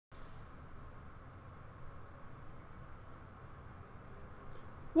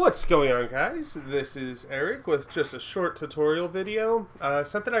What's going on, guys? This is Eric with just a short tutorial video.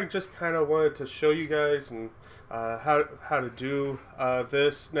 Something I just kind of wanted to show you guys and how to do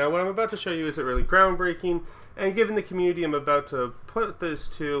this. Now, what I'm about to show you isn't really groundbreaking, and given the community I'm about to put this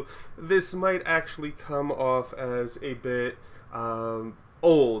to, this might actually come off as a bit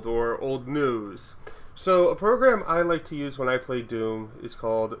old or old news. So, a program I like to use when I play Doom is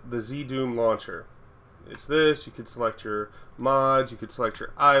called the ZDoom Launcher. It's this. You could select your mods, you could select your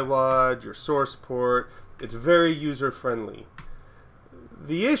iWAD, your source port. It's very user friendly.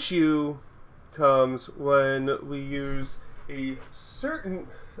 The issue comes when we use certain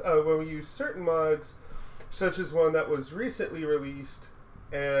mods, such as one that was recently released,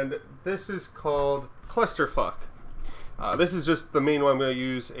 and this is called clusterfuck. This is just the main one I'm going to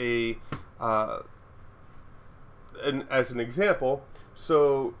use as an example.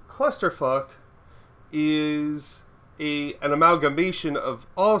 So clusterfuck is an amalgamation of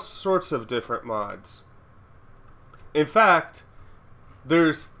all sorts of different mods. In fact,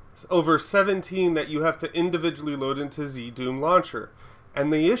 there's over 17 that you have to individually load into ZDoom Launcher.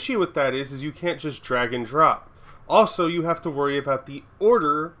 And the issue with that is you can't just drag and drop. Also, you have to worry about the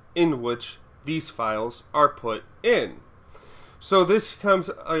order in which these files are put in. So this comes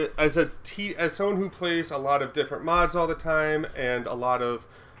as someone who plays a lot of different mods all the time and a lot of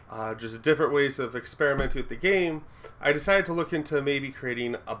just different ways of experimenting with the game, I decided to look into maybe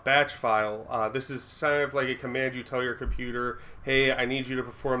creating a batch file. This is kind of like a command you tell your computer, hey, I need you to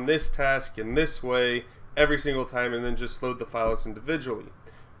perform this task in this way every single time, and then just load the files individually.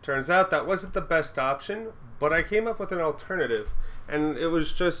 Turns out that wasn't the best option, but I came up with an alternative, and it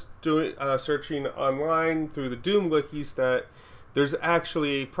was just searching online through the Doom wikis that there's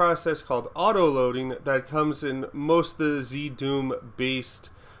actually a process called autoloading that comes in most of the ZDoom based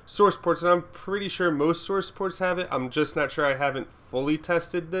source ports, and I'm pretty sure most source ports have it. I'm just not sure. I haven't fully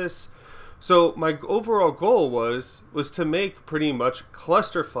tested this. So my overall goal was to make pretty much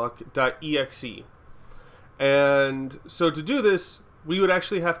clusterfuck.exe. And so to do this, we would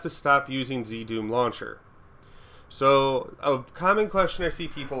actually have to stop using ZDoom Launcher. So a common question I see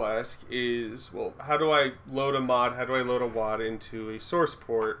people ask is, well, how do I load a mod, how do I load a WAD into a source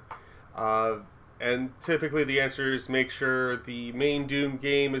port? And typically the answer is make sure the main Doom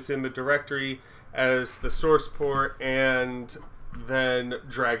game is in the directory as the source port, and then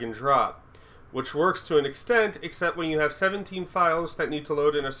drag and drop, which works to an extent, except when you have 17 files that need to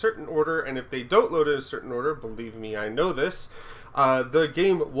load in a certain order, and if they don't load in a certain order, believe me, I know this, the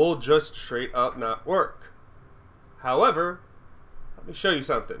game will just straight up not work. However, let me show you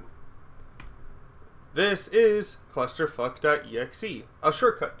something. This is clusterfuck.exe, a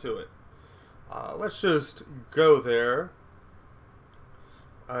shortcut to it. Let's just go there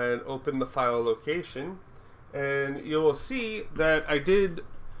and open the file location, and you will see that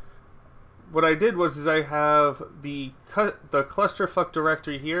what I did was I have the clusterfuck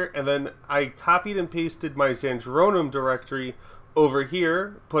directory here, and then I copied and pasted my Xandronum directory over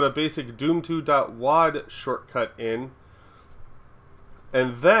here, put a basic doom2.wad shortcut in,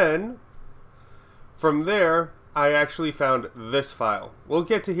 and then from there I actually found this file. We'll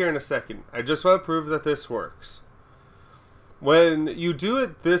get to here in a second. I just want to prove that this works. When you do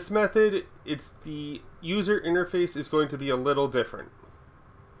it this method, the user interface is going to be a little different.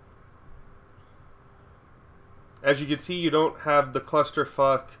 As you can see, you don't have the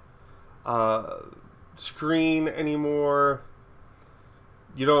clusterfuck screen anymore.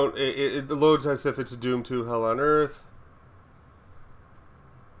 You don't. It loads as if it's Doom 2 Hell on Earth.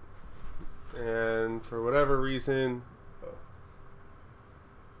 And for whatever reason,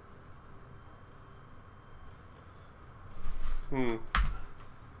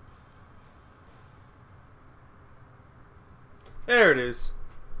 there it is.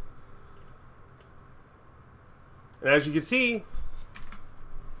 And as you can see,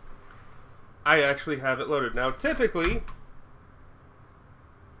 I actually have it loaded. Now, typically,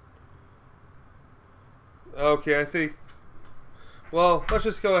 okay, I think, well, let's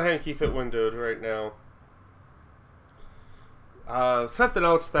just go ahead and keep it windowed right now. Something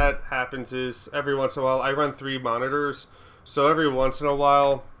else that happens is every once in a while, I run 3 monitors, so every once in a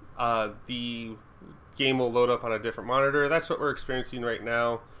while, the game will load up on a different monitor. That's what we're experiencing right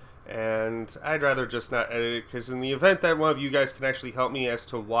now, and I'd rather just not edit it, because in the event that one of you guys can actually help me as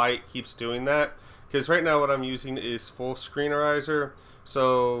to why it keeps doing that, because right now what I'm using is full screenizer,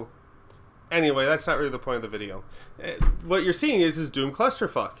 so anyway, that's not really the point of the video. What you're seeing is Doom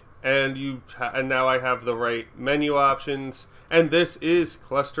clusterfuck, and now I have the right menu options, and this is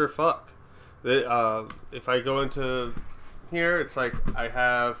clusterfuck. If I go into here, it's like I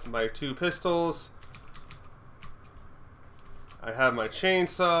have my 2 pistols, I have my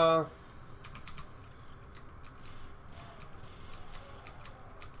chainsaw.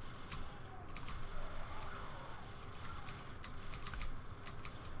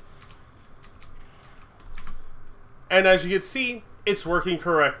 And as you can see, it's working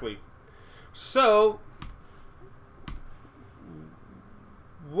correctly. So,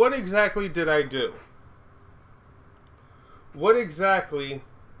 what exactly did I do? What exactly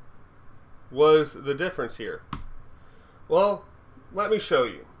was the difference here? Well, let me show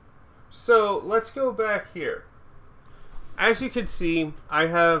you. So, let's go back here. As you can see, I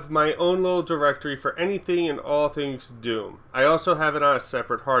have my own little directory for anything and all things Doom. I also have it on a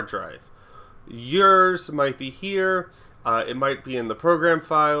separate hard drive. Yours might be here. It might be in the program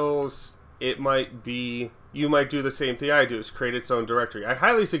files. It might be, you might do the same thing I do, is create its own directory. I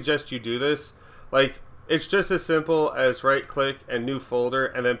highly suggest you do this. Like, it's just as simple as right click and new folder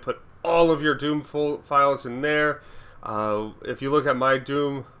and then put all of your Doom files in there. If you look at my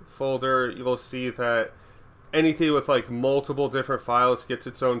Doom folder, you'll see that anything with like multiple different files gets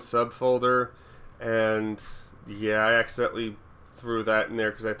its own subfolder. And yeah, I accidentally threw that in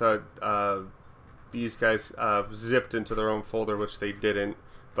there because I thought these guys zipped into their own folder, which they didn't,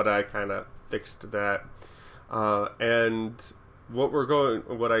 but I kind of fixed that. And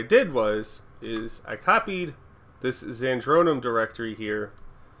what I did is I copied this Xandronum directory here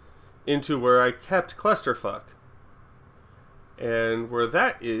into where I kept clusterfuck. And where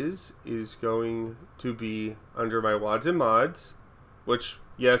that is going to be under my wads and mods, which,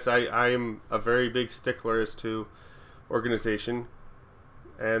 yes, I am a very big stickler as to organization.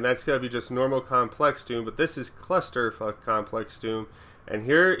 And that's going to be just normal complex Doom, but this is clusterfuck complex Doom. And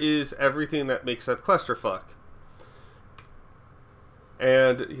here is everything that makes up clusterfuck.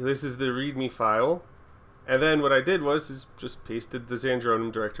 And this is the README file. And then what I did is just pasted the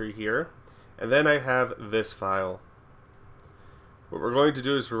Xandronum directory here. And then I have this file. What we're going to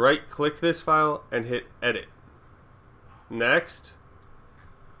do is right-click this file and hit Edit. Next,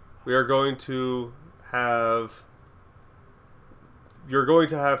 we are going to have... You're going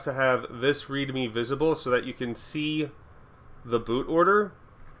to have this README visible so that you can see the boot order.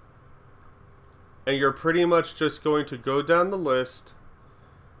 And you're pretty much just going to go down the list.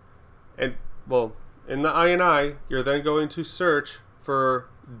 And, well, in the INI, you're then going to search for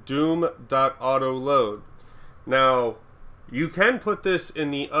doom.autoload. Now, you can put this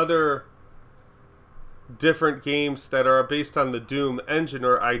in the other different games that are based on the Doom engine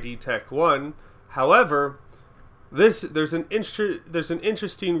or ID Tech 1. However, there's an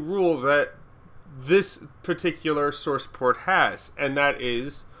interesting rule that this particular source port has, and that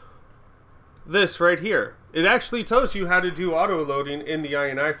is this right here. It actually tells you how to do auto loading in the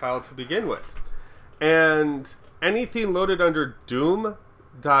INI file to begin with. And anything loaded under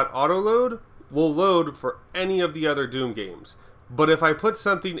doom.autoload will load for any of the other Doom games. But if I put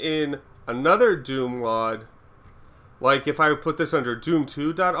something in another Doom WAD, like if I put this under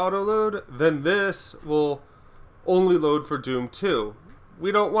doom2.autoload, then this will only load for Doom 2.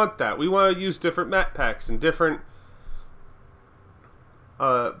 We don't want that. We want to use different map packs and different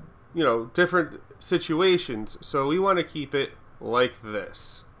different situations. So we want to keep it like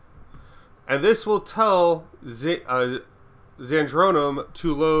this. And this will tell Xandronum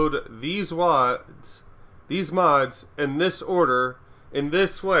to load these mods in this order, in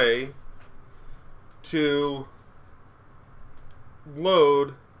this way, to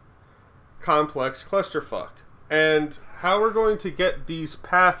load complex clusterfuck. And how we're going to get these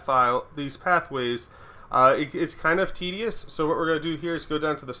pathways, it's kind of tedious. So what we're going to do here is go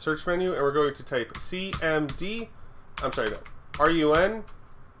down to the search menu and we're going to type RUN,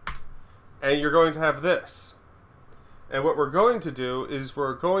 and you're going to have this. And what we're going to do is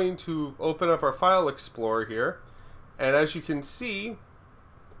we're going to open up our file explorer here. And as you can see,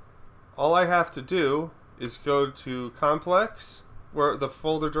 all I have to do is go to complex, where the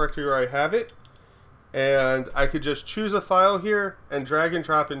folder directory where I have it, and I could just choose a file here and drag and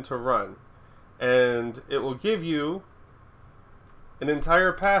drop into run. And it will give you an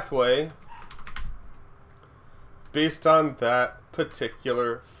entire pathway based on that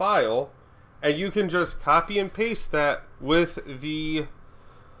particular file. And you can just copy and paste that with the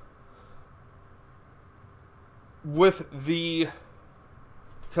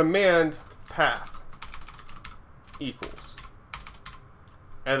command path equals.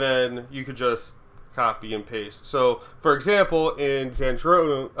 And then you could just copy and paste. So, for example, in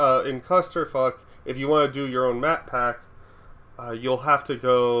Xandronum, in clusterfuck, if you want to do your own map pack, you'll have to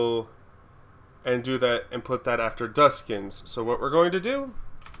go and do that and put that after Duskins. So what we're going to do,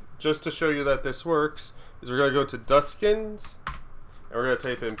 just to show you that this works, is we're going to go to Duskins, and we're going to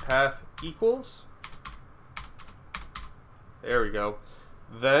type in path equals. There we go.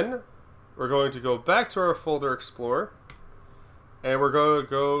 Then we're going to go back to our folder explorer, and we're going to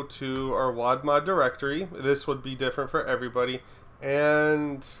go to our WAD mod directory. This would be different for everybody.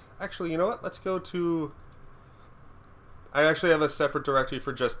 And actually, you know what? Let's go to... I actually have a separate directory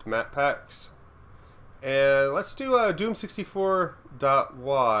for just map packs. And let's do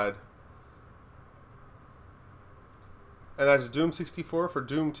doom64.wad. And that's Doom64 for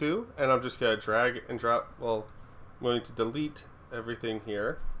Doom 2. And I'm just going to drag and drop. Well, I'm going to delete everything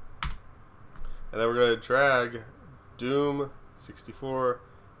here. And then we're going to drag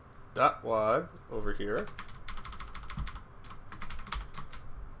Doom64.wad over here.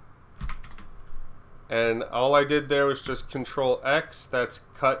 And all I did there was just Control X. That's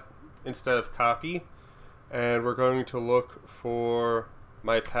cut instead of copy. And we're going to look for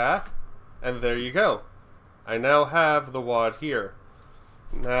my path. And there you go. I now have the WAD here.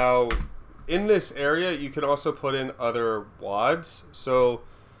 Now, in this area, you can also put in other WADs. So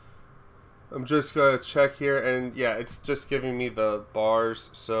I'm just going to check here. And yeah, it's just giving me the bars.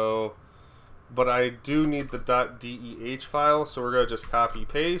 So, but I do need the .deh file. So we're going to just copy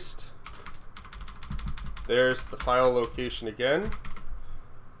paste. There's the file location again.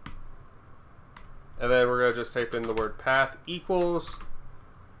 And then we're going to just type in the word path equals.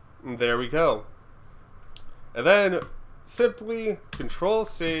 And there we go. And then simply Control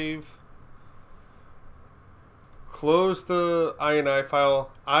save. Close the INI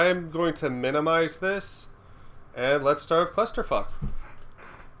file. I'm going to minimize this. And let's start clusterfuck.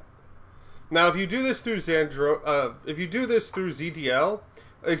 Now if you do this through ZDL,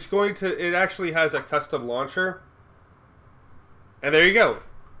 it actually has a custom launcher. And there you go.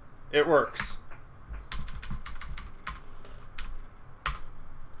 It works.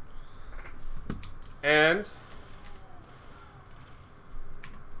 And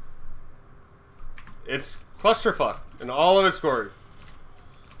it's clusterfuck in all of its glory.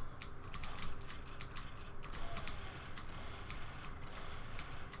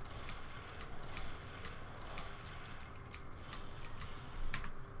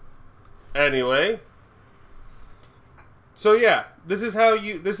 Anyway, so yeah, this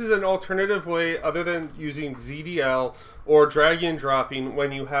is an alternative way other than using ZDL or dragging and dropping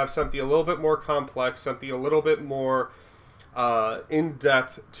when you have something a little bit more complex, something a little bit more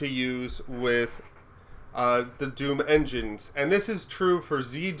in-depth to use with the Doom engines. And this is true for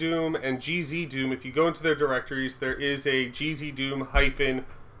ZDoom and GZDoom. If you go into their directories, there is a GZDoom hyphen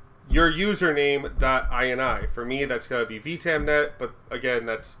your username.ini. For me, that's going to be vtamnet, but again,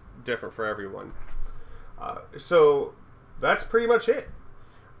 that's different for everyone. So that's pretty much it.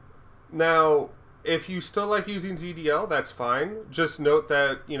 Now, if you still like using ZDL, that's fine. Just note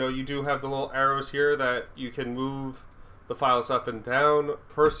that, you do have the little arrows here that you can move the files up and down.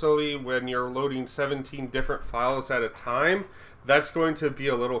 Personally, when you're loading 17 different files at a time, that's going to be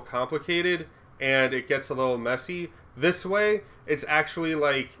a little complicated and it gets a little messy. This way, it's actually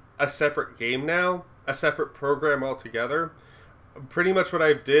like a separate game now, a separate program altogether. Pretty much what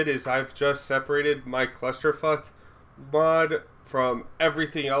I've did is I've just separated my clusterfuck mod from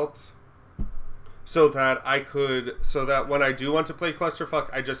everything else so that when I do want to play clusterfuck,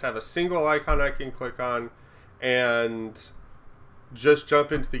 I just have a single icon I can click on and just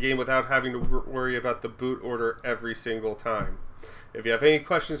jump into the game without having to worry about the boot order every single time. If you have any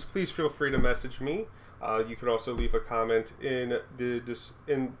questions, please feel free to message me. You can also leave a comment in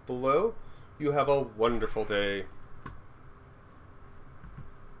below. You have a wonderful day.